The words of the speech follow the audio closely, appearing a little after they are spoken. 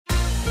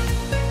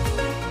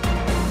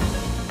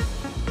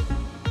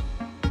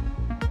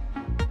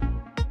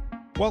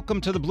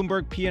Welcome to the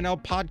Bloomberg P&L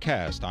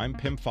podcast. I'm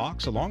Pim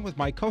Fox, along with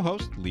my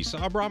co-host, Lisa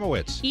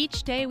Abramowitz.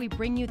 Each day, we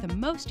bring you the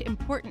most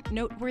important,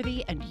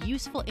 noteworthy, and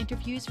useful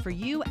interviews for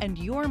you and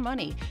your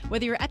money,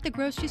 whether you're at the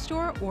grocery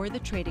store or the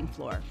trading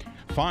floor.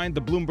 Find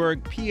the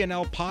Bloomberg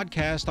P&L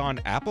podcast on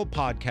Apple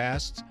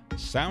Podcasts,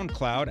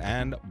 SoundCloud,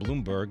 and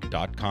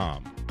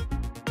Bloomberg.com.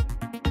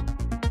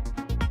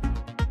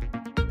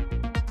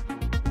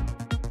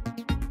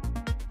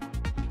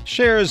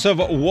 Shares of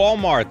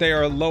Walmart, they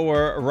are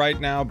lower right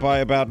now by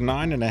about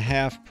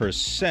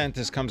 9.5%.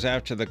 This comes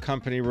after the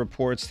company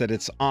reports that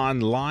its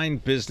online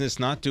business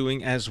not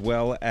doing as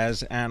well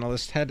as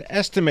analysts had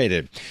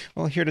estimated.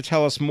 Well, here to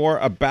tell us more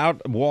about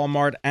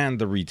Walmart and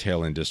the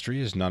retail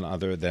industry is none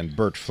other than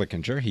Burt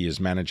Flickinger. He is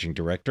managing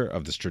director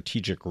of the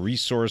Strategic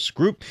Resource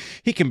Group.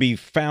 He can be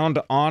found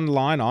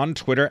online on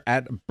Twitter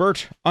at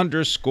Burt_Flickinger.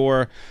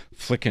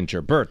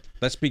 Burt,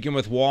 let's begin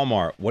with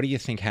Walmart. What do you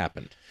think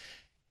happened?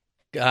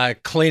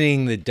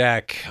 Cleaning the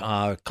deck,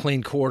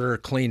 clean quarter,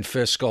 clean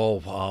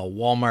fiscal.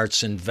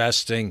 Walmart's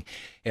investing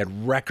at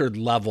record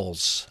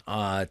levels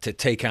to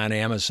take on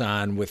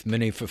Amazon with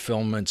mini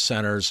fulfillment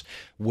centers,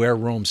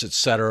 warerooms, et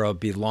cetera,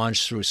 be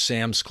launched through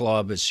Sam's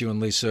Club, as you and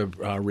Lisa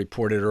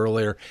reported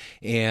earlier.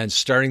 And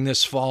starting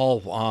this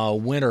fall,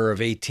 winter of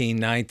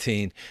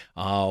 18-19,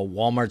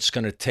 Walmart's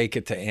going to take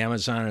it to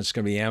Amazon. It's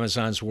going to be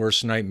Amazon's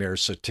worst nightmare.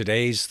 So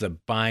today's the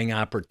buying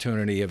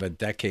opportunity of a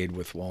decade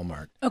with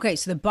Walmart. Okay,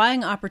 so the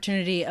buying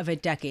opportunity of a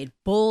decade.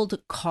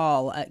 Bold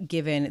call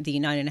given the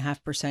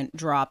 9.5%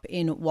 drop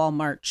in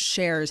Walmart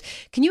shares.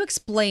 Can you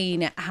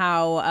explain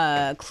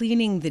how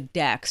cleaning the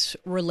decks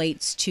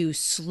relates to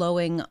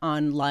slowing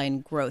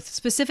online growth?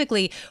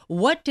 Specifically,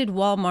 what did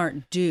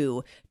Walmart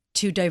do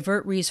to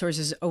divert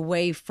resources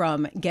away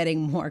from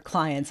getting more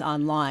clients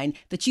online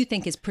that you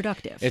think is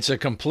productive? It's a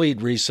complete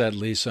reset,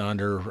 Lisa,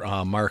 under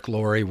Mark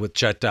Lowry with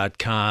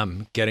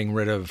Jet.com, getting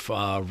rid of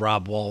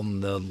Rob Walton,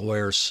 the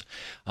lawyer's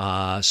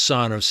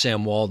son of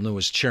Sam Walton, who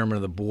was chairman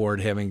of the board,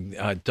 having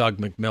Doug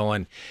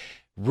McMillan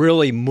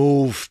really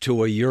move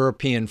to a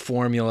European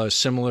formula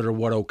similar to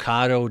what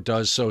Ocado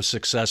does so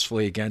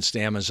successfully against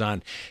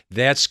Amazon.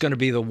 That's going to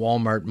be the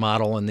Walmart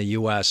model in the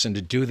U.S. And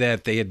to do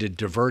that, they had to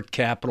divert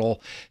capital,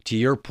 to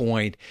your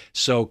point.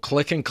 So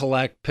click and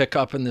collect, pick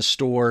up in the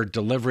store,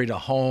 delivery to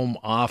home,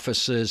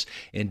 offices,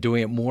 and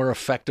doing it more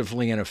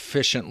effectively and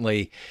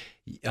efficiently.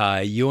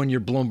 You and your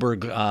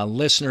Bloomberg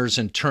listeners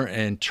and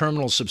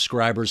terminal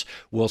subscribers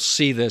will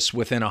see this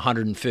within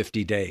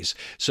 150 days.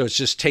 So it's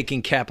just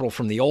taking capital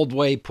from the old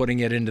way, putting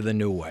it into the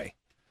new way.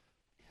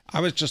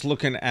 I was just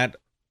looking at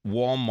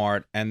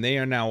Walmart, and they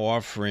are now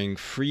offering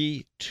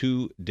free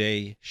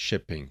 2-day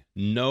shipping,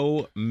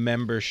 no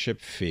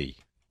membership fee.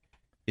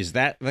 Is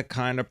that the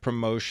kind of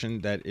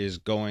promotion that is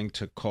going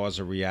to cause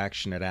a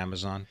reaction at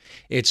Amazon?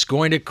 It's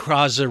going to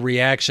cause a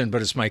reaction,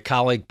 but as my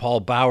colleague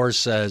Paul Bauer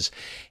says,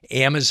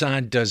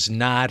 Amazon does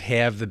not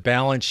have the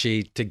balance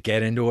sheet to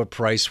get into a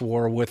price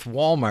war with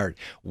Walmart.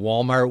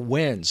 Walmart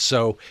wins.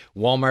 So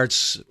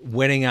Walmart's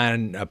winning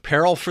on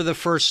apparel for the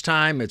first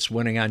time. It's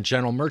winning on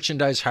general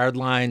merchandise, hard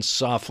lines,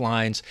 soft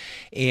lines,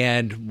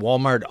 and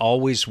Walmart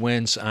always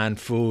wins on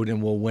food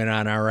and will win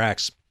on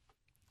RX.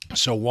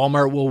 So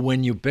Walmart will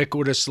win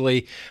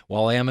ubiquitously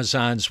while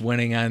Amazon's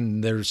winning on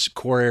their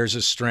core areas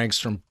of strengths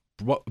from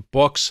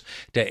books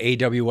to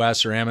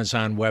AWS or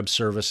Amazon Web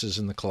Services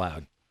in the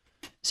cloud.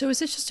 So is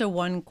this just a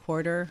one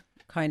quarter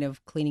kind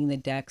of cleaning the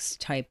decks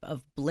type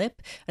of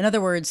blip? In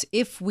other words,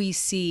 if we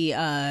see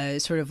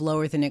sort of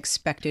lower than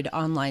expected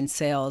online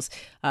sales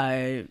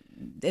in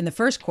the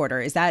first quarter,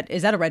 is that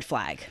a red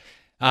flag?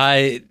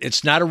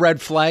 It's not a red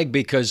flag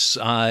because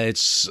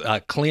it's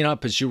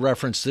cleanup, as you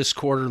referenced, this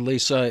quarter,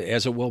 Lisa,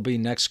 as it will be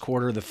next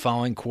quarter, the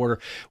following quarter.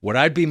 What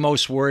I'd be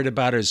most worried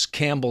about is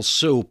Campbell's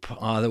soup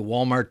that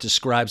Walmart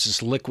describes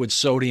as liquid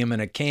sodium in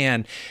a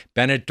can.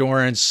 Bennett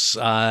Dorrance,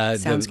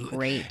 Sounds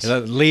great. The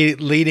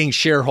leading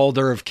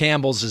shareholder of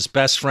Campbell's, is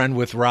best friend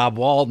with Rob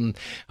Walton.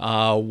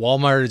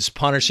 Walmart is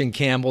punishing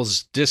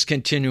Campbell's,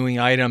 discontinuing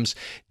items,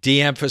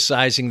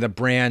 de-emphasizing the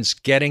brands,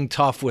 getting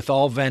tough with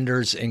all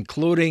vendors,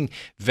 including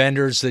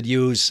vendors that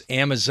use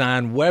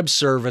Amazon Web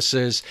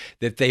Services,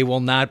 that they will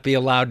not be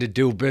allowed to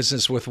do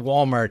business with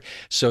Walmart.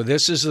 So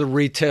this is the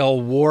retail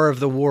war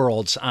of the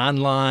worlds,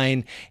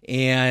 online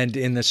and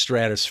in the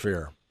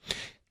stratosphere.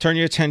 Turn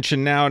your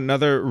attention now.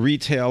 Another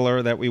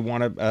retailer that we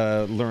want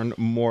to learn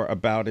more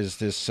about is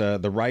this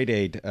the Rite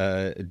Aid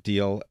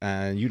deal.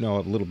 And you know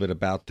a little bit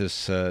about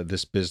this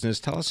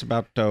business. Tell us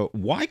about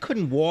why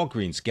couldn't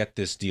Walgreens get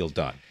this deal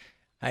done?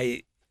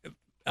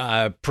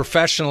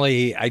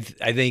 Professionally, I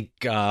think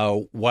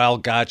Weil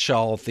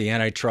Gottschalk, the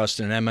antitrust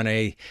and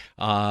M&A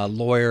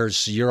lawyers,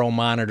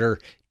 Euromonitor,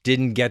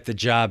 didn't get the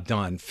job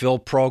done. Phil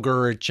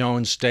Proger at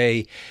Jones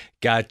Day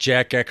got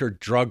Jack Eckert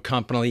Drug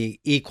Company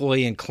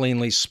equally and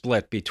cleanly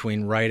split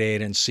between Rite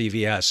Aid and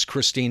CVS.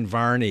 Christine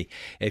Varney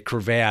at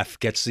Cravath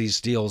gets these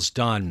deals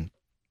done.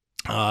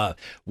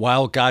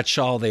 Weil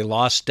Gottschall, they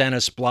lost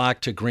Dennis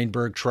Block to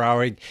Greenberg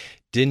Traurig,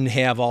 didn't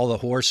have all the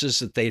horses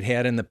that they'd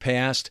had in the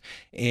past,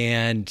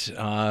 and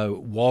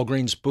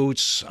Walgreens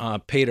Boots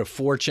paid a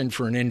fortune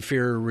for an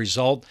inferior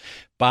result.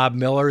 Bob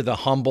Mueller, the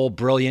humble,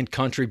 brilliant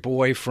country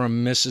boy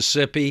from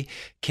Mississippi,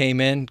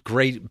 came in,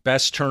 great,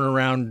 best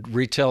turnaround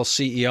retail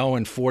CEO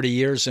in 40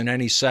 years in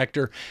any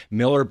sector.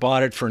 Mueller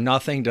bought it for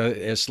nothing,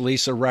 as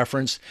Lisa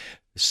referenced.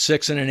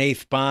 6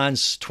 1/8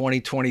 bonds,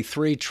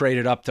 2023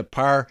 traded up to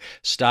par.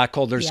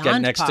 Stockholders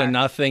get next to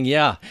nothing.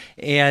 Yeah,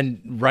 and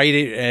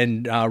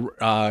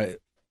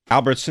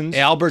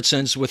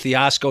Albertsons with the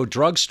Osco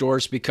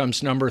drugstores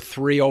becomes number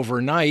 3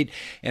 overnight.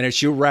 And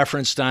as you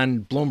referenced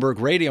on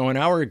Bloomberg Radio an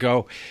hour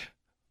ago,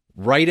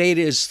 Rite Aid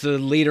is the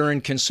leader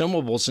in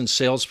consumables and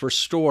sales per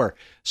store.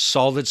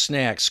 Salted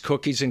snacks,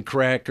 cookies and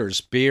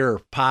crackers, beer,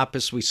 pop,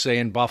 as we say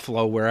in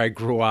Buffalo, where I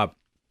grew up.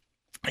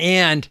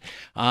 And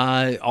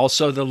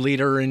also the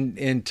leader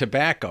in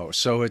tobacco.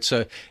 So it's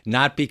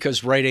not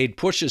because Rite Aid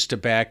pushes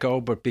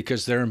tobacco, but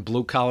because they're in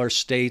blue-collar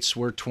states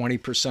where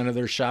 20% of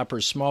their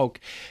shoppers smoke.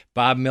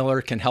 Bob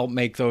Mueller can help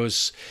make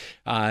those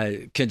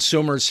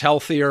consumers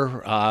healthier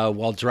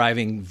while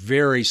driving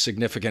very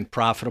significant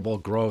profitable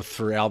growth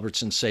for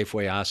Albertsons,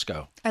 Safeway,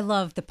 Osco. I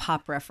love the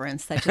pop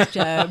reference. That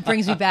just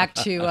brings me back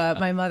to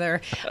my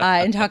mother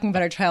and talking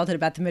about our childhood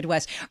about the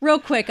Midwest. Real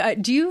quick,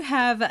 do you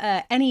have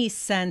any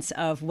sense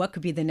of what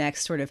could be the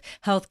next sort of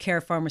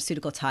healthcare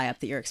pharmaceutical tie-up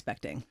that you're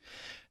expecting?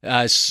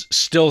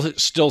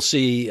 Still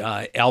see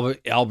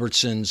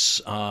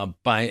Albertsons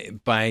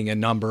buying a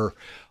number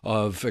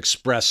of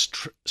Express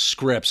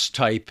Scripts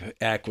type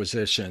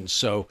acquisitions.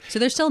 So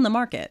they're still in the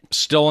market.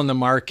 Still in the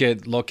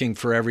market, looking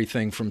for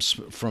everything from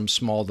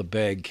small to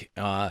big,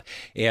 as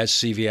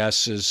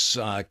CVS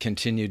has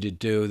continued to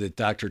do, that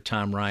Dr.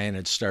 Tom Ryan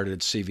had started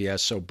at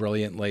CVS so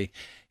brilliantly,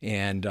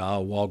 and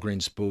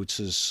Walgreens Boots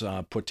has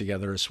put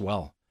together as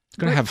well. It's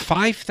going to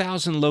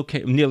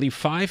have nearly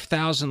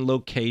 5,000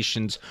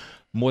 locations,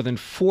 more than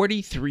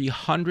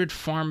 4,300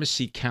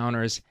 pharmacy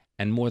counters,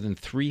 and more than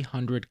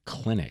 300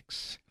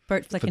 clinics.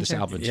 Burt Flickinger. For this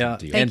Albertsons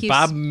deal. And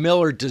Bob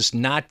Mueller does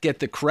not get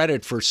the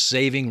credit for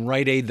saving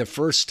Rite Aid the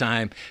first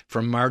time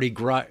from Marty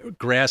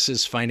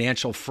Grass's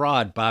financial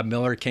fraud. Bob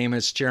Mueller came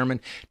as chairman,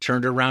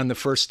 turned around the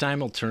first time,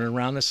 he'll turn it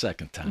around the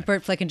second time.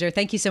 Burt Flickinger,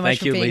 thank you so much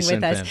for being Lisa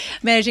with us. Ben.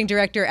 Managing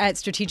Director at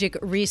Strategic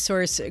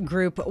Resource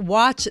Group.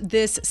 Watch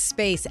this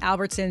space.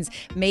 Albertsons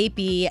may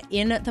be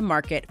in the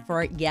market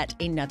for yet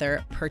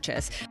another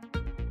purchase.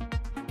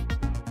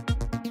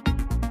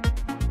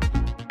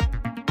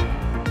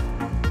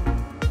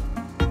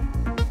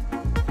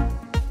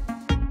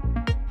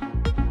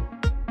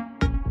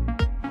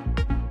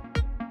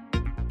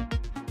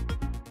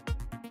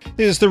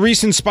 Is the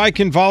recent spike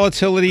in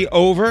volatility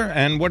over,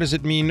 and what does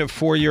it mean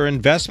for your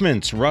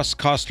investments? Russ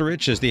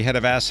Koesterich is the head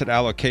of asset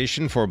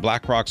allocation for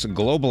BlackRock's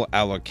Global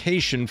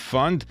Allocation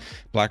Fund.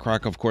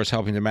 BlackRock, of course,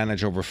 helping to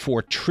manage over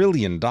 $4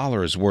 trillion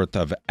worth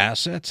of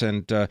assets,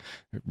 and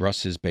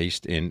Russ is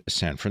based in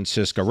San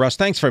Francisco. Russ,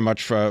 thanks very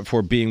much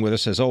for being with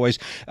us, as always.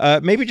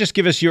 Maybe just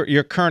give us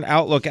your current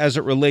outlook as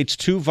it relates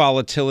to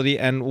volatility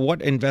and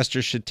what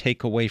investors should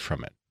take away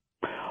from it.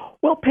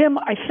 Well, Pim,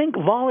 I think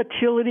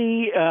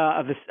volatility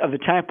of the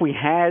type we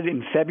had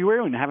in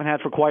February and haven't had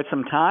for quite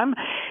some time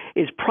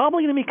is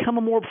probably going to become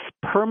a more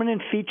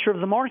permanent feature of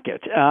the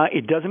market.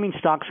 It doesn't mean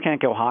stocks can't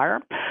go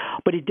higher,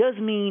 but it does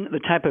mean the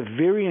type of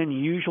very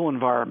unusual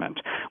environment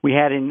we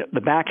had in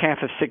the back half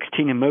of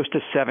 16 and most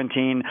of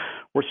 17,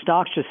 where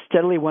stocks just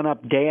steadily went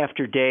up day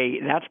after day.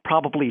 That's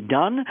probably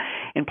done.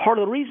 And part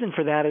of the reason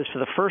for that is, for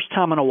the first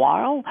time in a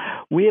while,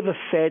 we have a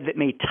Fed that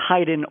may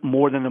tighten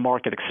more than the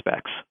market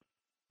expects.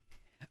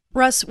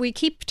 Russ, we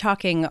keep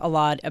talking a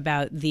lot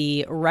about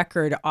the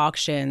record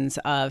auctions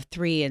of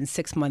 3 and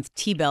 6 month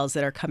T-bills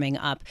that are coming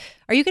up.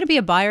 Are you going to be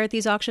a buyer at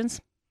these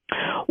auctions?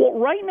 Well,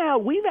 right now,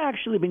 we've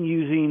actually been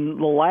using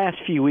the last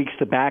few weeks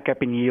the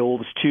backup in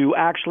yields to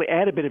actually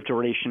add a bit of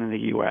duration in the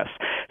U.S.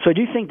 So I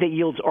do think that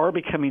yields are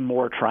becoming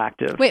more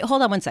attractive. Wait,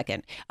 hold on one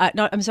second.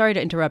 I'm sorry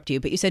to interrupt you,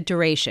 but you said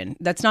duration.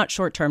 That's not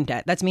short-term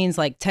debt. That means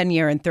like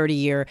 10-year and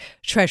 30-year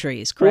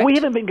treasuries, correct? Well, we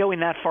haven't been going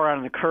that far out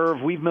on the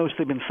curve. We've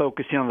mostly been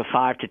focusing on the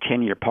 5 to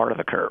 10-year part of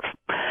the curve.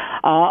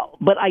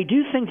 But I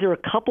do think there are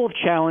a couple of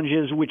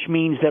challenges, which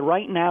means that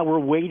right now we're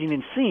waiting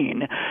and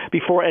seeing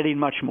before adding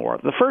much more.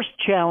 The first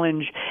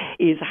challenge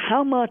is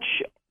how much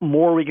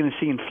more are we going to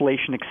see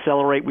inflation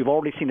accelerate? We've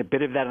already seen a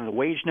bit of that in the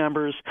wage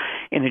numbers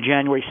in the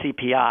January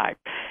CPI.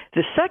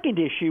 The second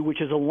issue,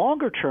 which is a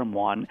longer-term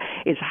one,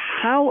 is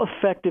how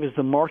effective is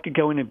the market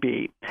going to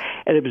be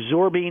at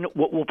absorbing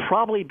what will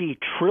probably be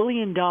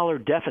trillion-dollar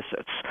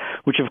deficits,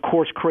 which, of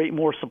course, create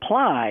more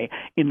supply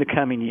in the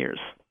coming years.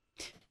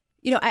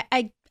 You know,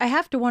 I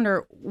have to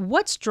wonder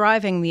what's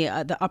driving the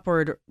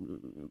upward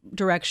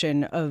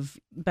direction of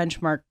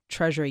benchmark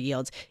treasury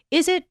yields.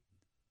 Is it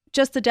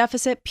just the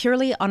deficit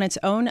purely on its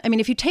own? I mean,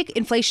 if you take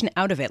inflation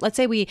out of it, let's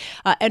say we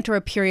enter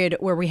a period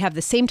where we have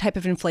the same type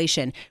of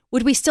inflation,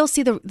 would we still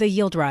see the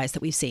yield rise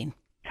that we've seen?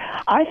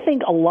 I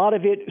think a lot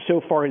of it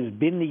so far has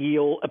been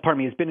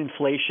has been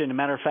inflation. As a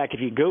matter of fact, if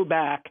you go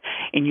back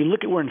and you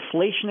look at where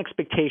inflation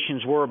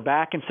expectations were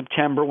back in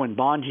September when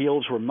bond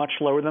yields were much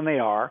lower than they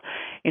are,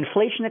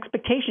 inflation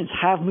expectations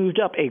have moved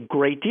up a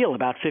great deal,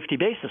 about 50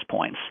 basis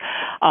points.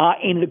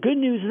 And the good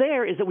news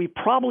there is that we've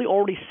probably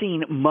already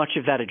seen much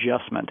of that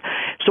adjustment.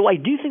 So I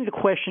do think the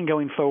question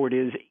going forward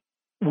is,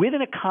 with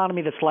an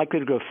economy that's likely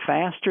to grow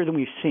faster than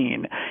we've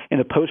seen in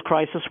the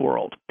post-crisis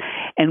world,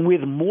 and with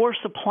more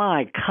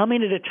supply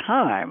coming at a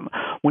time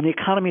when the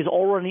economy is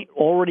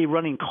already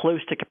running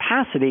close to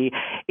capacity,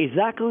 is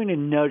that going to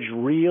nudge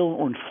real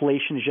or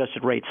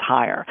inflation-adjusted rates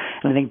higher?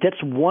 And I think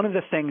that's one of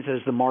the things that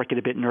has the market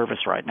a bit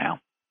nervous right now.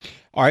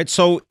 All right.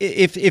 So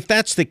if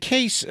that's the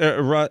case,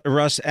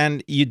 Russ,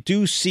 and you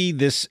do see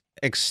this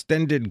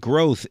extended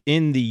growth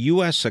in the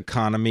U.S.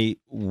 economy,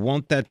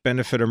 won't that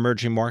benefit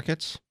emerging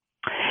markets?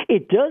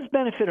 It does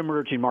benefit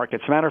emerging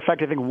markets. As a matter of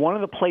fact, I think one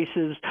of the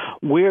places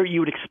where you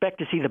would expect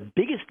to see the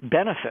biggest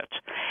benefit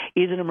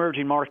is in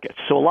emerging markets.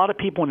 So a lot of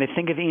people, when they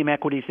think of EM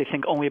equities, they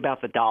think only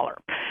about the dollar.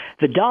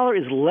 The dollar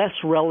is less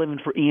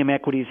relevant for EM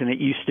equities than it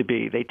used to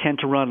be. They tend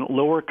to run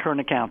lower current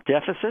account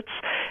deficits.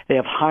 They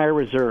have higher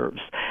reserves.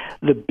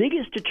 The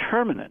biggest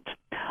determinant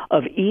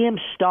of EM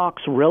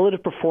stocks'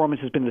 relative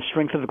performance has been the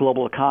strength of the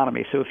global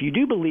economy. So if you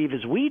do believe,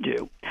 as we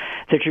do,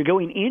 that you're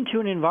going into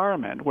an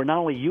environment where not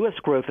only U.S.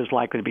 growth is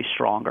likely to be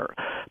stronger,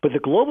 but the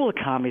global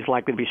economy is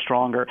likely to be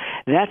stronger,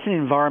 that's an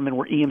environment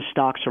where EM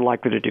stocks are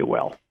likely to do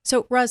well.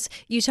 So, Russ,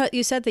 you said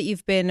that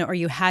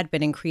you had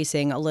been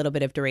increasing a little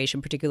bit of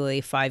duration,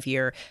 particularly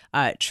 5-year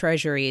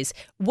treasuries.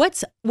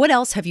 What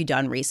else have you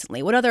done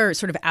recently? What other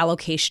sort of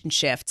allocation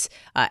shifts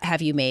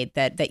have you made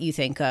that you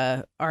think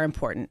are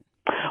important?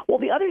 Well,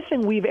 the other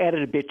thing we've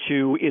added a bit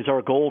to is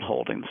our gold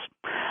holdings.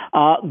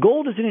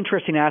 Gold is an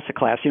interesting asset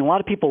class. A lot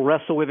of people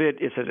wrestle with it.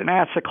 Is it an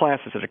asset class?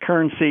 Is it a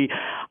currency?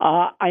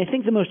 I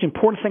think the most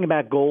important thing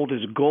about gold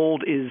is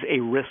a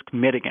risk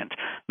mitigant.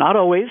 Not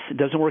always. It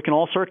doesn't work in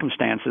all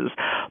circumstances.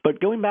 But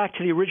going back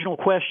to the original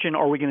question,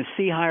 are we going to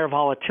see higher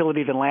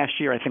volatility than last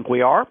year? I think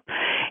we are.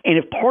 And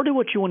if part of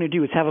what you want to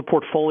do is have a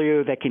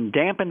portfolio that can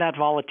dampen that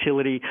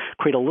volatility,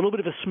 create a little bit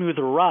of a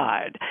smoother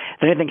ride,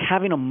 then I think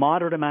having a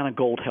moderate amount of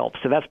gold helps.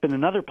 So that's been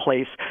another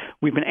place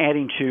we've been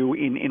adding to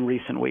in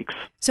recent weeks.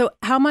 So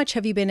how much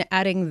have you been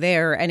adding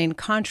there? And in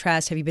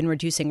contrast, have you been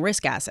reducing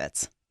risk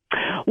assets?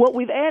 Well,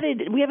 we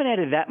haven't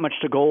added that much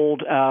to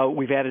gold.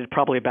 We've added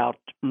probably about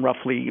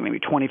roughly maybe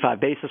 25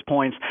 basis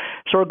points.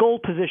 So our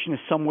gold position is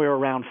somewhere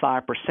around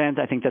 5%.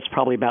 I think that's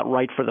probably about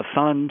right for the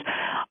fund.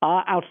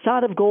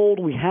 Outside of gold,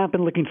 we have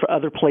been looking for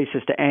other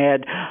places to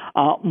add,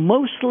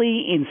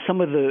 mostly in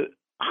some of the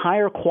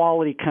higher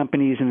quality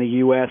companies in the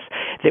U.S.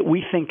 that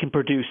we think can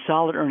produce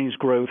solid earnings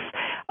growth,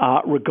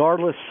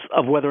 regardless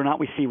of whether or not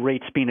we see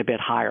rates being a bit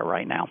higher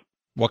right now.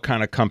 What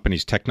kind of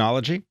companies?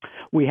 Technology?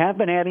 We have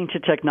been adding to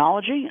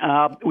technology.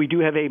 We do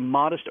have a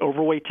modest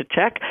overweight to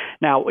tech.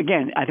 Now,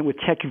 again, I think with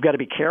tech, you've got to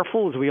be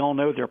careful. As we all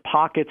know, there are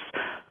pockets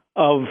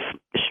of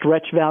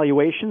stretch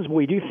valuations.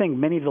 We do think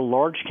many of the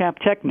large cap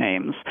tech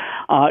names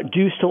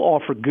do still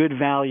offer good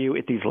value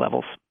at these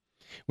levels.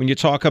 When you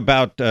talk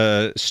about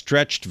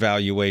stretched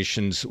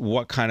valuations,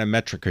 what kind of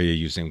metric are you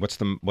using? What's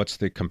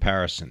the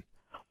comparison?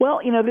 Well,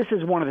 this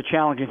is one of the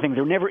challenging things.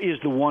 There never is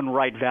the one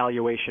right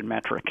valuation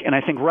metric. And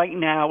I think right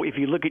now, if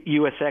you look at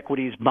U.S.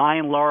 equities, by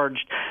and large,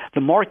 the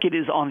market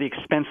is on the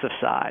expensive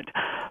side.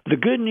 The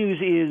good news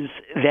is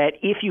that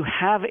if you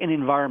have an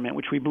environment,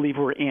 which we believe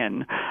we're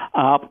in,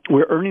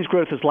 where earnings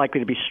growth is likely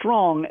to be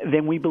strong,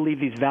 then we believe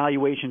these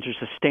valuations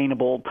are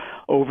sustainable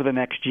over the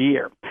next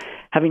year.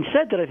 Having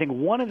said that, I think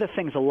one of the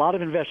things a lot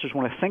of investors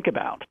want to think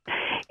about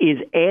is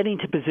adding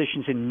to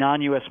positions in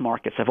non-U.S.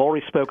 markets. I've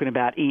already spoken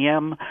about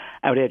EM.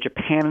 I would add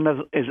Japan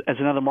as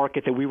another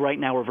market that we right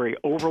now are very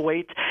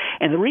overweight.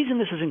 And the reason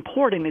this is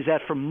important is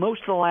that for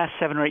most of the last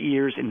 7 or 8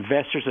 years,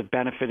 investors have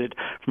benefited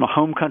from a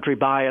home country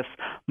bias,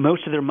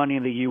 most of their money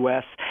in the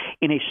U.S.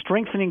 In a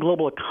strengthening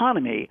global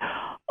economy,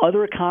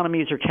 other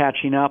economies are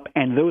catching up,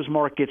 and those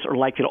markets are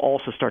likely to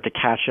also start to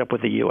catch up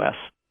with the U.S.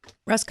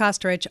 Russ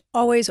Koesterich,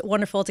 always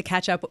wonderful to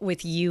catch up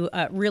with you.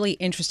 Really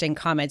interesting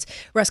comments.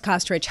 Russ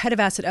Koesterich, head of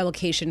asset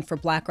allocation for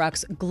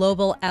BlackRock's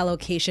Global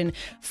Allocation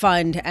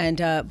Fund,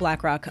 and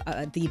BlackRock,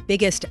 the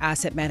biggest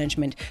asset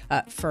management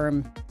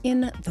firm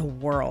in the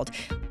world.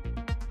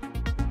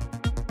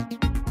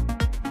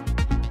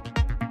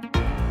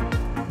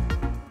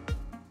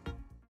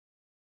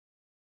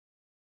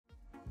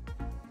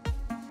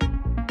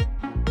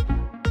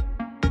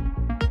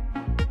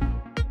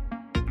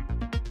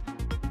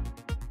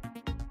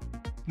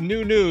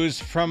 New news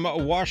from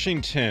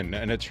Washington.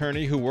 An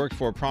attorney who worked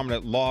for a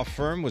prominent law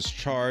firm was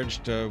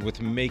charged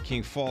with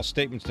making false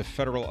statements to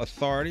federal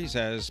authorities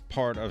as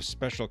part of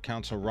special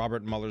counsel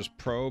Robert Mueller's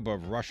probe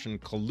of Russian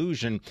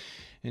collusion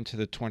into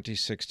the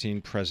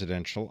 2016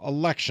 presidential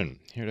election.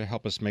 Here to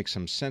help us make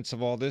some sense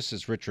of all this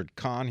is Richard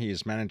Conn. He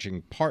is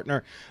managing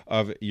partner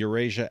of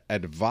Eurasia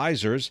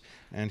Advisors,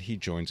 and he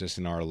joins us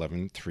in our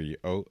 1130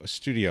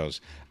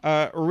 studios.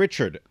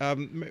 Richard, what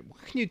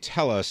can you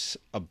tell us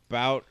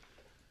about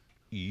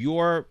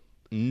your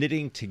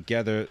knitting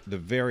together the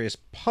various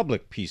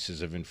public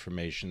pieces of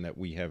information that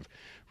we have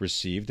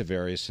received, the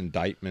various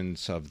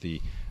indictments of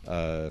the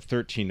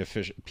 13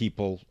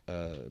 people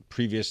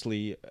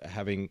previously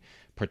having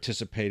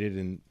participated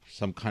in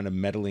some kind of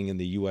meddling in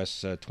the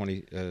U.S.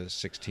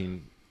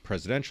 2016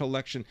 presidential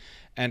election,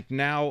 and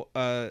now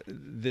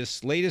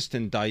this latest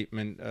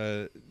indictment,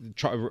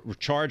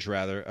 charge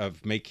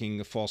of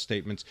making false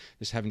statements,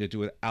 is having to do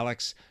with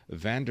Alex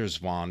van der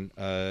Zwaan,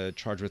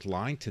 charged with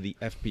lying to the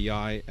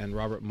FBI and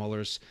Robert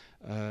Mueller's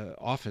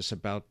office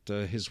about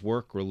his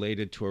work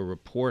related to a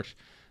report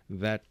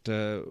that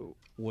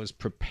was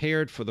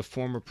prepared for the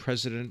former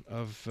president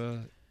of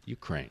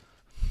Ukraine.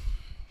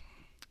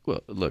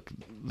 Well, look,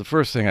 the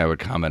first thing I would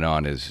comment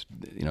on is,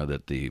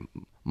 that the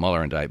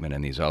Mueller indictment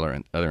and these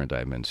other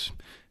indictments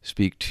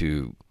speak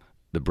to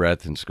the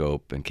breadth and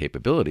scope and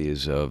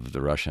capabilities of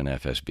the Russian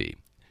FSB in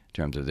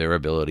terms of their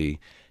ability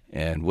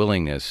and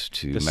willingness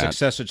to the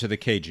successor to the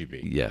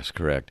KGB. Yes,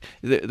 correct.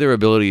 Their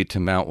ability to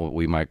mount what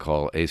we might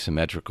call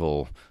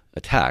asymmetrical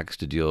attacks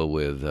to deal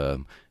with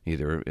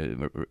either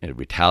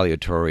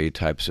retaliatory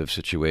types of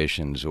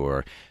situations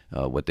or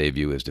what they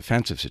view as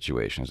defensive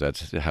situations.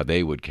 That's how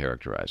they would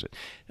characterize it.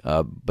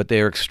 But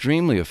they are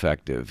extremely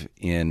effective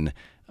in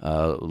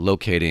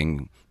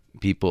locating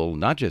people,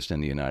 not just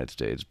in the United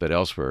States, but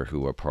elsewhere,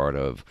 who are part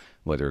of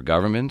whether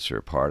governments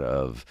or part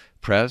of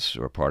press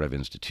or part of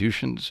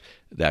institutions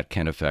that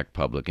can affect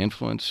public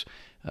influence.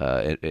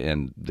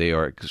 And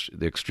they're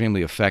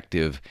extremely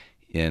effective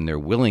in their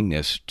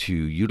willingness to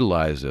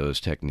utilize those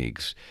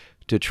techniques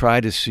to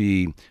try to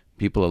see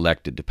people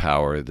elected to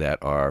power that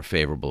are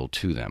favorable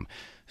to them.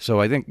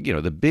 So I think,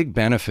 the big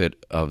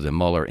benefit of the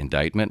Mueller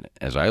indictment,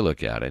 as I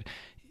look at it,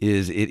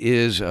 is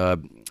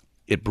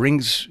it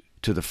brings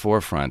to the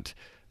forefront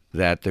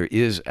that there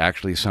is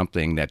actually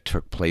something that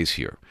took place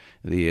here.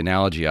 The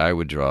analogy I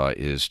would draw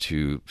is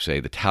to say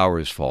the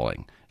towers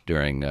falling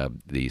during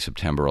the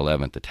September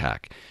 11th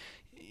attack.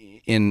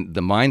 In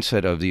the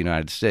mindset of the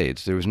United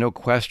States, there was no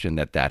question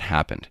that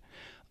happened.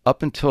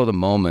 Up until the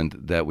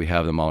moment that we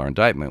have the Mueller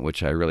indictment,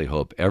 which I really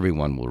hope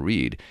everyone will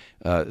read,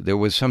 there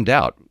was some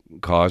doubt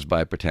caused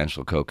by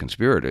potential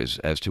co-conspirators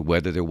as to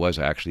whether there was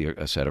actually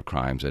a set of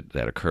crimes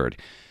that occurred.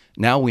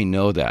 Now we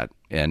know that,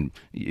 and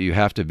you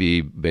have to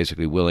be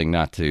basically willing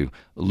not to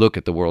look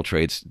at the World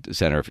Trade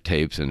Center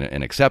tapes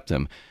and accept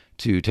them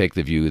to take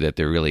the view that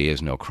there really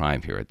is no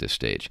crime here at this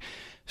stage.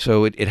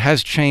 So it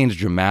has changed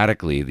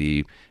dramatically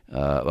the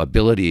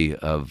ability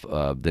of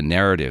the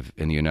narrative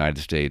in the United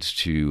States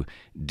to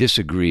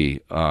disagree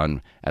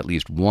on at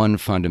least one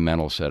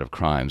fundamental set of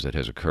crimes that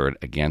has occurred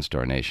against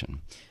our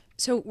nation.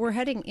 So we're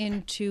heading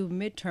into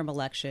midterm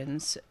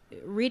elections.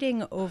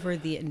 Reading over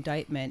the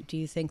indictment, do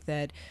you think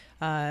that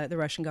the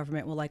Russian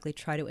government will likely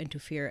try to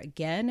interfere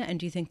again? And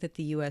do you think that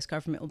the U.S.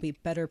 government will be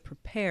better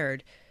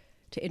prepared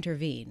to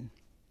intervene?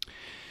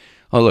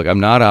 Oh, look, I'm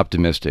not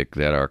optimistic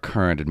that our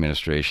current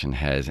administration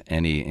has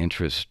any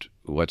interest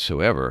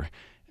whatsoever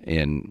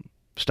in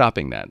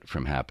stopping that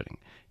from happening.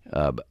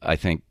 I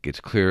think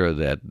it's clear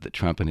that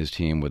Trump and his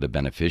team were the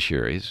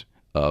beneficiaries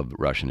of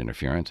Russian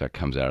interference. That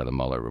comes out of the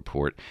Mueller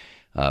report.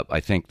 I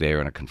think they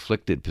are in a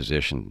conflicted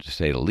position, to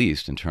say the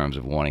least, in terms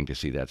of wanting to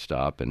see that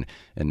stop and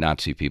not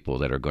see people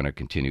that are going to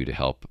continue to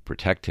help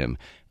protect him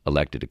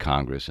elected to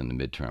Congress in the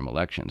midterm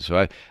elections.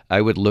 So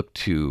I would look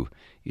to,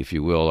 if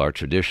you will, our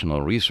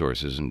traditional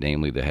resources, and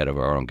namely the head of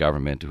our own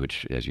government,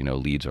 which, as you know,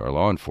 leads our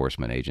law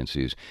enforcement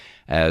agencies,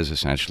 as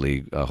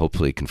essentially,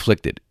 hopefully,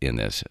 conflicted in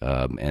this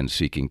and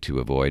seeking to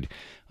avoid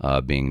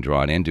being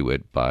drawn into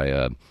it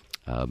by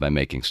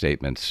making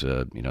statements,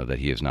 that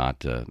he is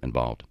not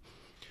involved.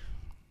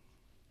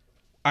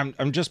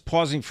 I'm just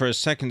pausing for a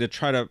second to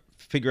try to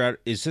figure out,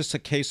 is this a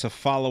case of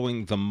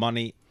following the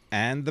money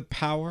and the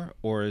power,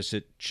 or is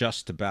it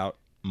just about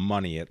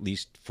money, at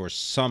least for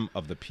some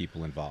of the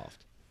people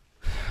involved?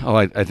 Oh,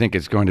 I think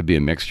it's going to be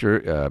a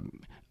mixture.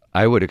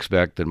 I would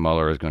expect that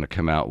Mueller is going to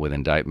come out with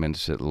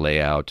indictments that lay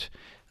out,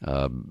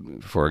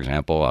 for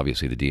example,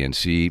 obviously the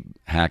DNC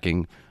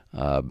hacking,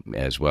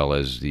 as well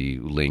as the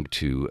link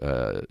to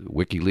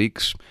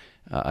WikiLeaks.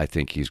 I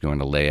think he's going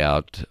to lay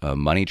out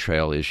money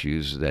trail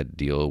issues that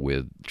deal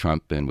with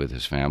Trump and with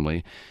his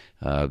family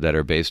that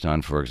are based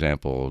on, for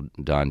example,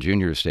 Don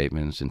Jr.'s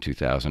statements in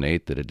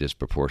 2008 that a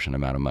disproportionate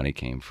amount of money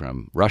came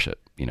from Russia,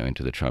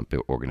 into the Trump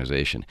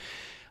organization.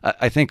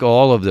 I think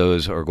all of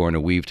those are going to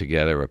weave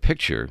together a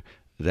picture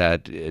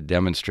that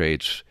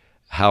demonstrates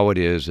how it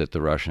is that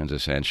the Russians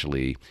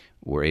essentially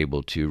were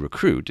able to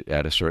recruit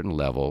at a certain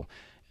level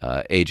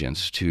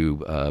agents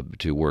to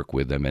work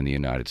with them in the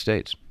United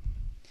States.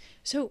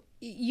 So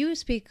you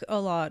speak a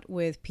lot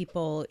with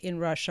people in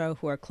Russia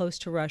who are close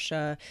to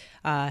Russia,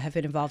 have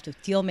been involved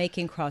with deal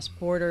making, cross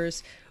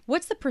borders.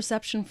 What's the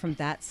perception from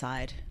that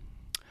side?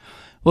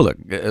 Well, look,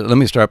 let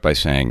me start by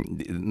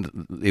saying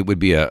it would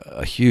be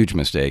a huge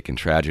mistake and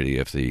tragedy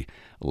if the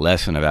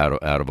lesson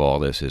out of all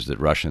this is that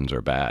Russians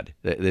are bad.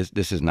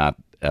 This is not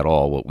at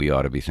all what we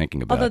ought to be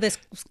thinking about. Although this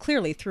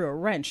clearly threw a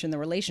wrench in the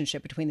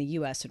relationship between the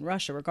U.S. and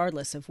Russia,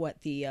 regardless of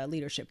what the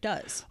leadership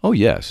does. Oh,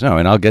 yes. No,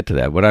 and I'll get to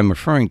that. What I'm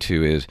referring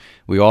to is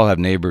we all have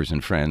neighbors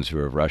and friends who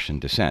are of Russian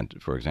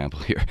descent, for example,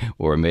 here,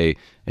 or may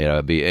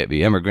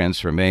be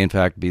immigrants, or may, in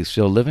fact, be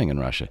still living in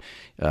Russia.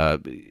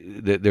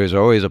 There's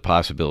always a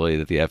possibility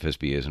that the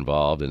FSB is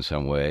involved in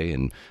some way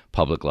in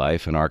public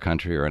life in our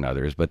country or in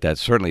others, but that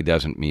certainly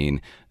doesn't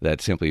mean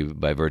that simply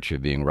by virtue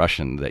of being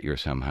Russian that you're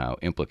somehow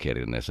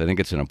implicated in this. I think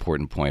it's an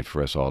important point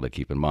for us all to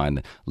keep in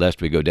mind,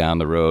 lest we go down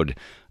the road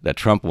that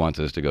Trump wants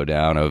us to go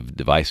down of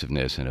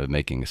divisiveness and of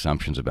making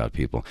assumptions about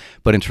people.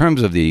 But in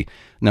terms of the,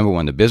 number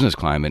one, the business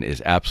climate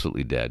is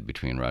absolutely dead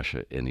between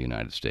Russia and the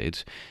United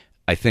States.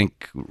 I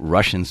think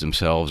Russians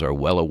themselves are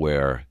well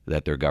aware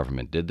that their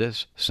government did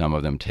this. Some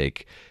of them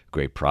take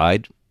great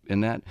pride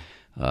in that.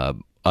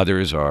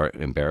 Others are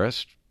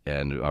embarrassed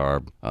and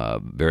are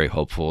very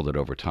hopeful that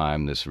over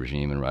time this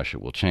regime in Russia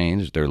will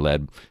change. They're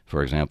led,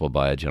 for example,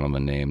 by a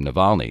gentleman named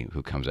Navalny,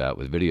 who comes out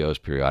with videos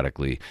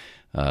periodically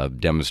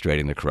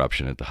demonstrating the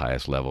corruption at the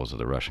highest levels of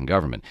the Russian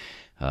government.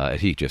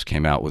 He just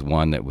came out with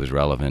one that was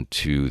relevant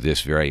to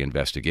this very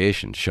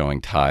investigation,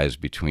 showing ties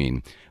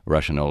between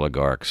Russian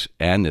oligarchs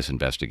and this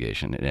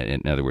investigation.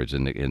 In other words,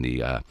 in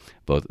the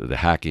both the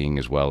hacking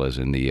as well as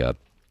in the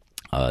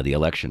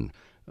election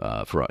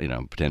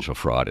fraud, potential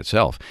fraud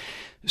itself.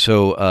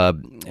 So,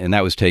 and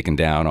that was taken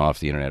down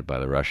off the internet by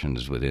the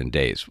Russians within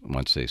days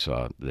once they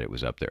saw that it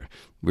was up there.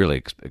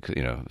 Really,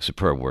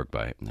 superb work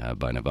by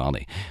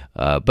Navalny.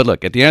 But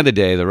look, at the end of the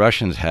day, the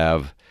Russians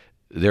have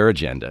their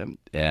agenda,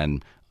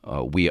 and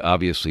we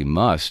obviously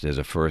must, as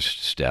a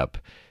first step,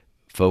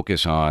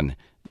 focus on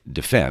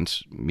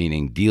defense,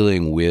 meaning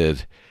dealing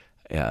with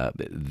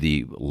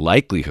the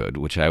likelihood,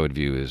 which I would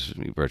view as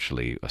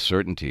virtually a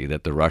certainty,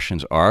 that the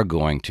Russians are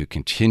going to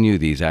continue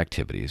these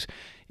activities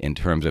in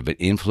terms of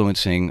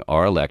influencing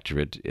our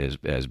electorate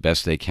as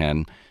best they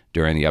can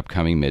during the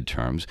upcoming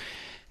midterms.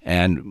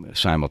 And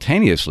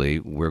simultaneously,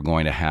 we're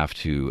going to have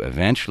to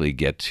eventually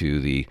get to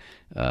the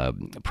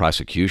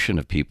prosecution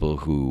of people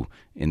who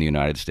in the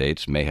United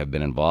States may have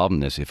been involved in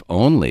this, if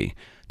only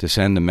to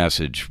send the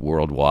message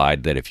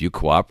worldwide that if you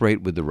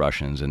cooperate with the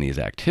Russians in these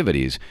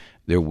activities,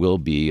 there will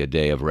be a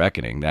day of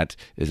reckoning. That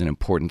is an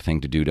important thing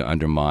to do to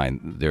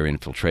undermine their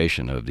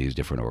infiltration of these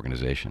different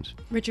organizations.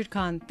 Richard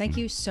Conn, thank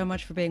you so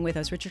much for being with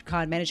us. Richard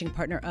Conn, managing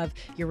partner of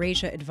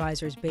Eurasia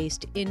Advisors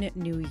based in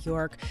New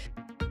York.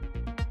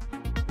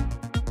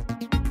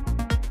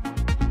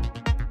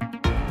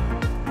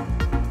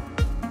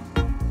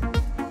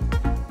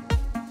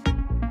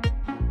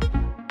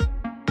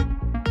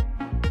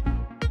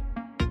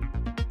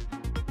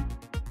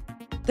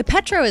 The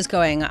petro is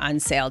going on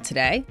sale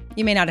today.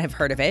 You may not have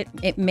heard of it.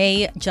 It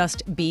may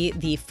just be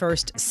the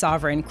first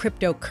sovereign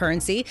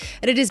cryptocurrency,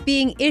 and it is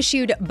being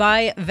issued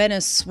by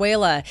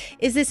Venezuela.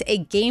 Is this a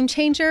game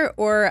changer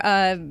or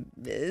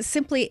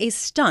simply a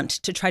stunt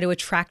to try to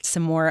attract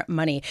some more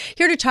money?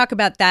 Here to talk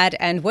about that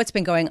and what's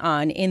been going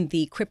on in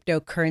the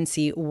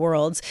cryptocurrency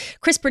worlds,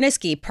 Chris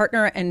Burniske,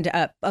 partner and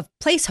of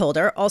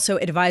Placeholder, also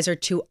advisor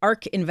to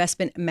ARK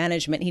Investment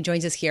Management. He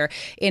joins us here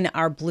in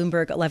our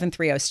Bloomberg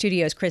 1130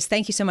 studios. Chris,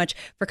 thank you so much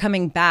for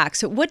coming back.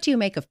 So what do you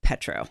make of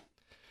petro?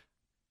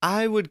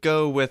 I would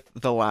go with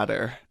the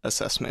latter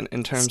assessment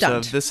in terms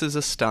of this is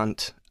a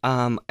stunt,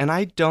 and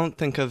I don't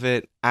think of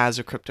it as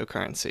a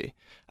cryptocurrency.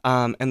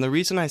 And the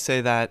reason I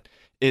say that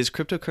is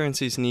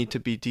cryptocurrencies need to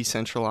be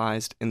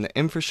decentralized in the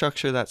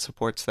infrastructure that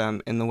supports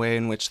them, in the way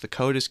in which the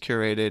code is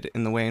curated,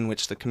 in the way in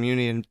which the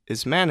community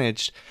is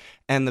managed.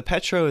 And the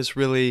petro is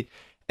really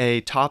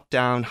a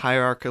top-down,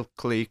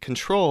 hierarchically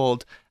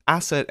controlled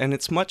asset, and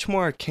it's much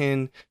more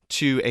akin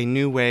to a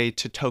new way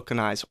to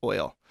tokenize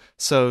oil.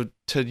 So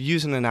to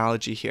use an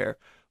analogy here,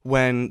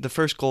 when the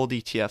first gold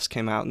ETFs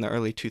came out in the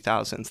early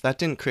 2000s, that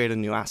didn't create a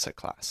new asset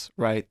class,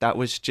 right? That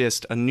was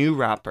just a new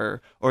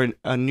wrapper, or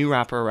a new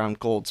wrapper around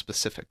gold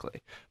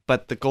specifically.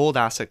 But the gold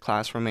asset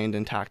class remained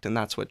intact, and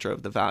that's what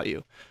drove the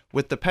value.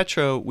 With the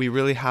petro, we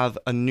really have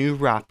a new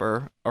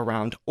wrapper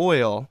around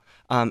oil,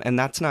 and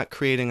that's not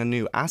creating a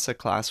new asset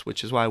class,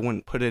 which is why I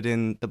wouldn't put it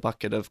in the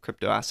bucket of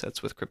crypto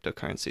assets with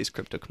cryptocurrencies,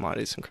 crypto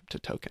commodities, and crypto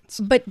tokens.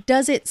 But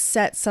does it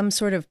set some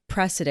sort of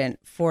precedent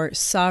for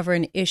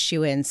sovereign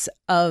issuance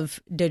of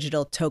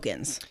digital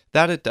tokens?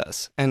 That it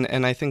does.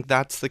 And I think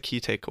that's the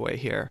key takeaway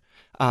here.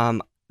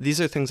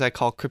 These are things I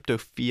call crypto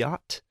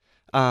fiat.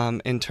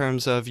 In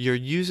terms of you're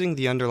using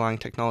the underlying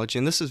technology,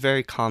 and this is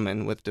very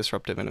common with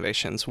disruptive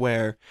innovations,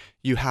 where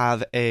you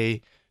have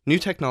a new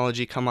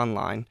technology come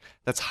online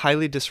that's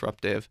highly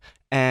disruptive,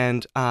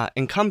 and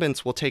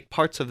incumbents will take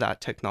parts of that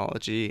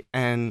technology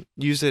and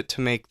use it to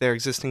make their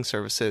existing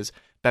services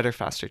better,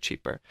 faster,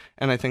 cheaper.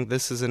 And I think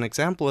this is an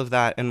example of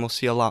that, and we'll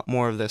see a lot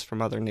more of this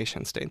from other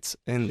nation states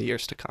in the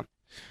years to come.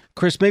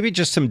 Chris, maybe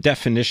just some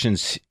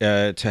definitions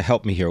to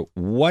help me here.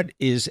 What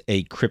is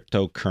a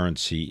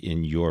cryptocurrency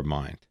in your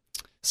mind?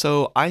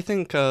 So I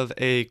think of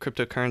a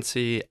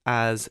cryptocurrency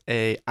as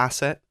an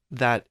asset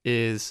that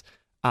is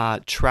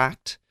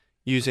tracked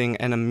using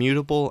an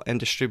immutable and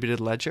distributed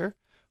ledger,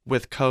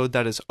 with code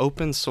that is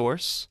open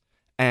source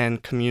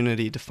and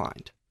community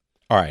defined.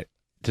 All right.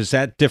 Does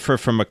that differ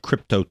from a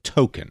crypto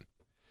token?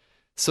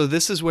 So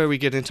this is where we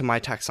get into my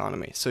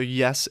taxonomy. So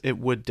yes, it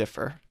would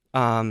differ.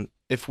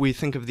 If we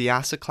think of the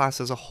asset class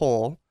as a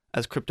whole,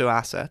 as crypto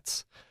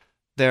assets,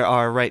 there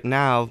are right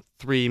now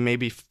 3,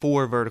 maybe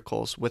 4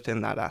 verticals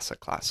within that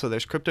asset class. So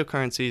there's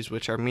cryptocurrencies,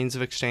 which are means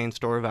of exchange,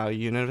 store of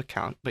value, unit of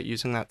account, but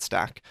using that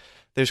stack.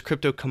 There's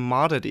crypto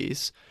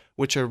commodities,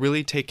 which are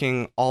really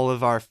taking all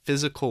of our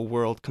physical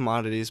world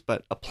commodities,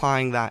 but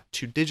applying that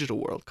to digital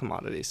world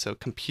commodities. So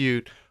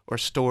compute or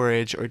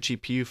storage or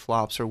GPU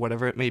flops or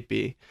whatever it may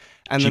be.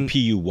 And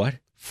GPU what?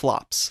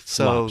 Flops.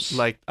 So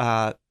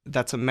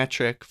that's a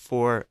metric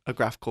for a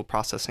graphical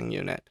processing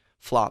unit.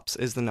 Flops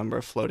is the number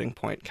of floating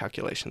point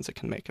calculations it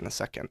can make in a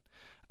second.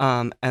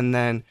 And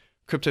then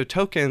crypto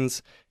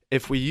tokens,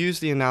 if we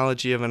use the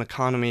analogy of an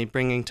economy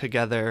bringing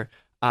together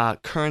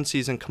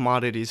currencies and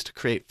commodities to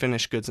create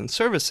finished goods and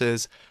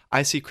services,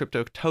 I see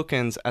crypto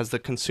tokens as the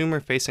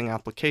consumer-facing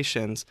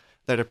applications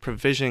that are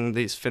provisioning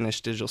these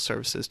finished digital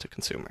services to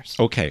consumers.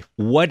 Okay.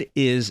 What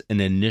is an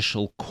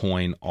initial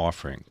coin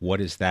offering? What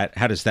is that?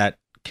 How does that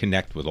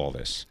connect with all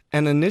this?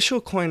 An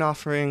initial coin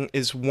offering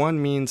is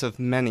one means of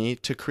many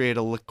to create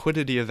a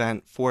liquidity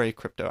event for a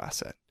crypto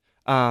asset.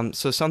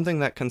 So something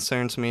that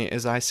concerns me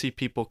is I see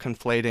people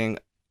conflating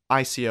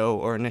ICO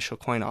or initial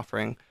coin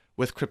offering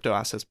with crypto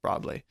assets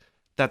broadly.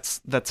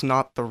 That's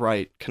not the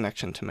right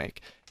connection to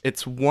make.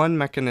 It's one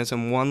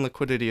mechanism, one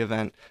liquidity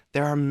event.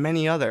 There are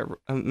many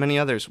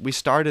others. We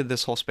started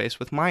this whole space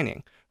with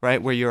mining,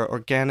 right, where you're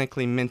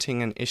organically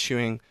minting and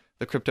issuing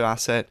the crypto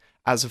asset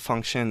as a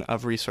function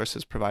of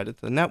resources provided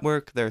to the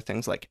network. There are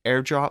things like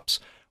airdrops,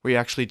 where you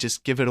actually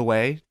just give it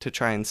away to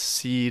try and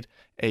seed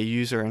a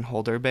user and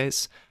holder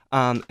base.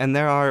 And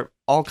there are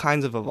all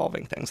kinds of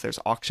evolving things. There's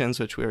auctions,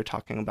 which we were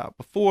talking about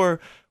before,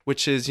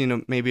 which is,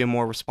 maybe a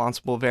more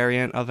responsible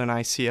variant of an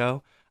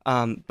ICO.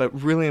 But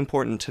really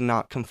important to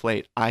not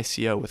conflate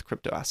ICO with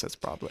crypto assets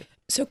broadly.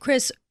 So,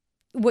 Chris,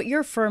 what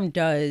your firm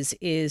does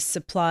is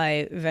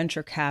supply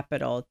venture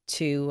capital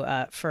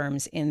to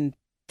firms in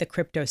the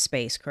crypto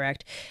space,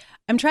 correct?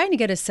 I'm trying to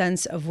get a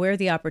sense of where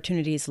the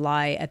opportunities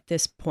lie at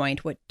this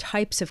point. What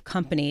types of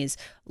companies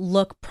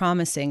look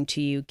promising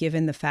to you,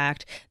 given the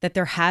fact that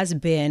there has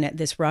been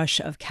this rush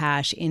of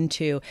cash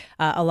into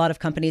a lot of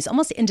companies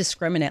almost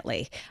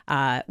indiscriminately?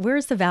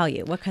 Where's the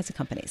value? What kinds of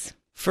companies?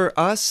 For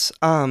us,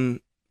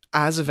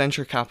 as a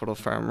venture capital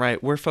firm,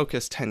 right, we're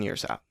focused 10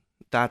 years out.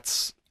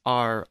 That's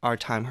our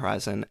time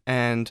horizon.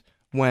 And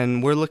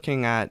when we're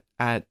looking at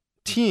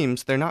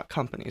teams, they're not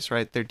companies,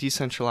 right? They're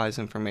decentralized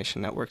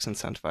information networks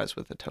incentivized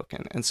with a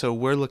token. And so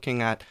we're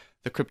looking at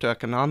the crypto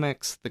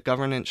economics, the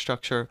governance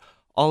structure,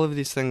 all of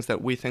these things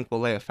that we think will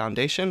lay a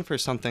foundation for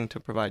something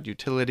to provide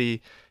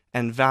utility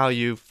and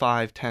value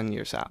 5-10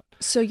 years out.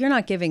 So you're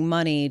not giving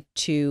money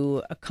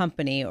to a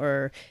company,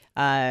 or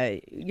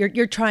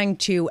you're trying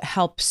to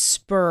help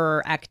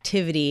spur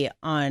activity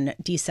on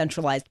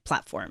decentralized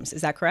platforms.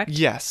 Is that correct?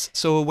 Yes.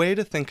 So a way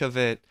to think of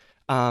it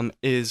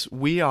is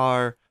we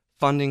are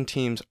funding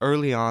teams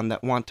early on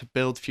that want to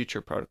build future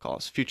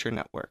protocols, future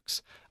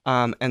networks.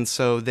 And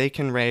so they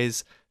can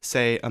raise,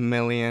 say, $1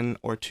 million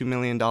or $2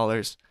 million,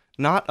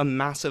 not a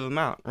massive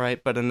amount,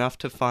 right? But enough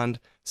to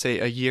fund, say,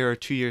 a year or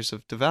 2 years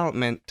of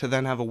development to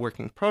then have a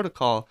working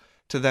protocol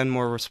to then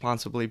more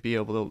responsibly be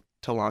able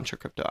to launch a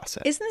crypto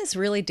asset. Isn't this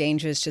really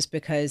dangerous just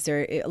because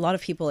a lot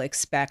of people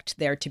expect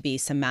there to be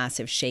some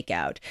massive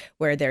shakeout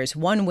where there's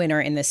one winner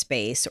in the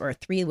space or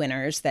 3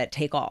 winners that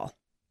take all?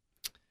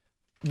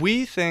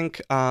 We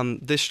think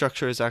this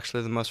structure is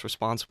actually the most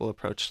responsible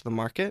approach to the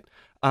market.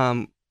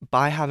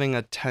 By having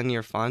a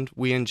 10-year fund,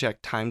 we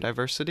inject time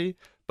diversity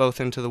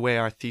both into the way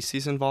our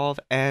theses evolve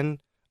and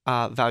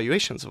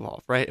valuations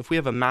evolve, right? If we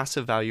have a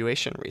massive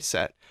valuation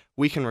reset,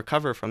 we can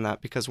recover from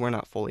that because we're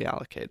not fully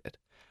allocated.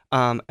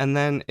 And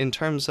then in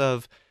terms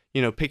of,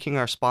 picking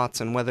our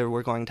spots and whether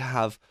we're going to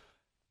have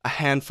a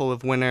handful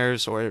of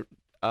winners or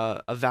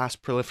a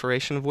vast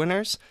proliferation of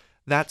winners,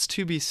 that's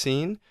to be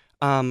seen.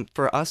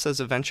 For us as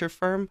a venture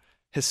firm,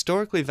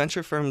 historically,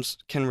 venture firms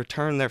can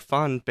return their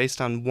fund based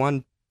on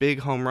one big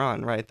home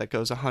run, right, that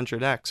goes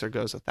 100x or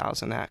goes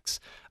 1,000x.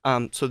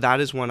 So that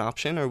is one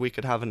option, or we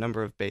could have a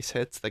number of base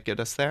hits that get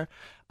us there.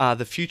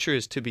 The future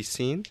is to be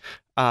seen,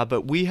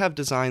 but we have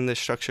designed this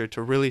structure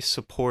to really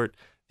support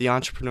the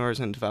entrepreneurs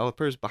and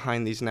developers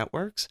behind these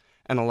networks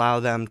and allow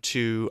them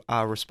to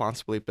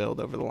responsibly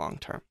build over the long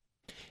term.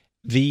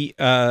 The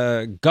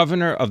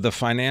governor of the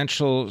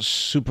Financial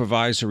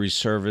Supervisory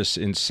Service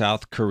in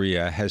South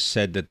Korea has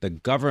said that the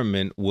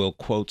government will,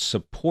 quote,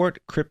 support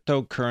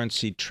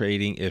cryptocurrency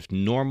trading if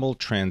normal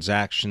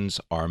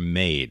transactions are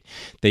made.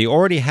 They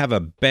already have a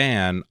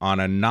ban on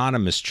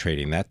anonymous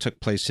trading. That took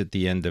place at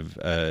the end of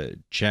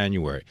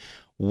January.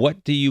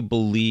 What do you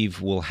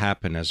believe will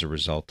happen as a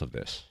result of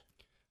this?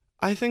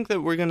 I think that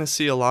we're going to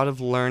see a lot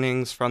of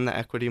learnings from the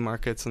equity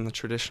markets and the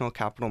traditional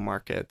capital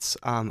markets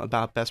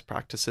about best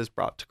practices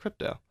brought to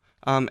crypto.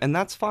 And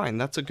that's fine.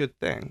 That's a good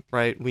thing,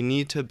 right? We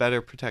need to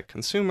better protect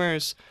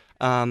consumers.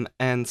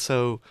 And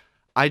so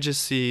I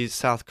just see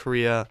South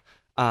Korea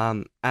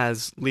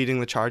as leading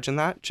the charge in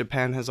that.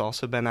 Japan has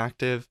also been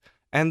active,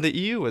 and the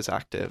EU was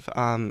active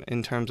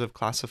in terms of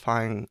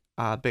classifying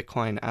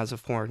Bitcoin as a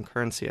foreign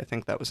currency. I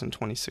think that was in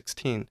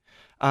 2016.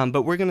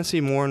 But we're going to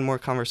see more and more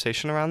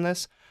conversation around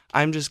this.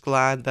 I'm just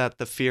glad that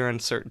the fear,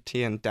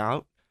 uncertainty, and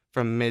doubt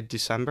from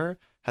mid-December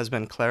has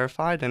been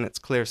clarified, and it's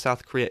clear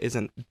South Korea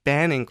isn't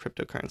banning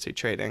cryptocurrency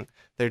trading.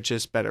 They're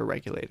just better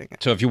regulating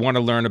it. So if you want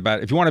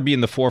to be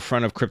in the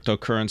forefront of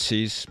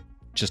cryptocurrencies,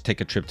 just take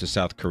a trip to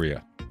South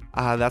Korea.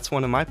 That's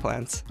one of my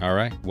plans. All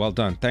right. Well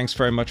done. Thanks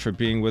very much for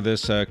being with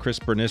us, Chris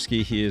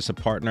Burniske. He is a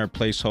partner,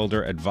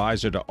 placeholder,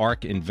 advisor to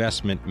ARK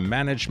Investment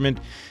Management.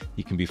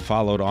 He can be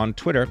followed on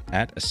Twitter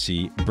at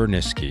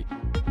 @CBurniske.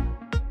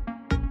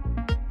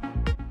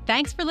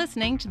 Thanks for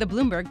listening to the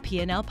Bloomberg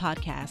P&L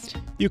podcast.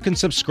 You can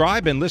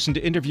subscribe and listen to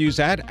interviews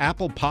at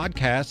Apple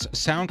Podcasts,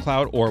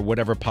 SoundCloud, or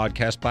whatever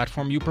podcast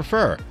platform you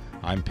prefer.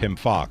 I'm Pim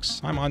Fox.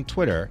 I'm on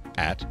Twitter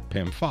at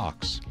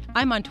PimFox.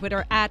 I'm on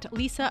Twitter at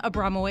Lisa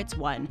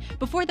Abramowitz1.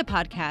 Before the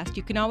podcast,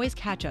 you can always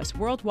catch us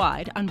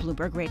worldwide on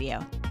Bloomberg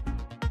Radio.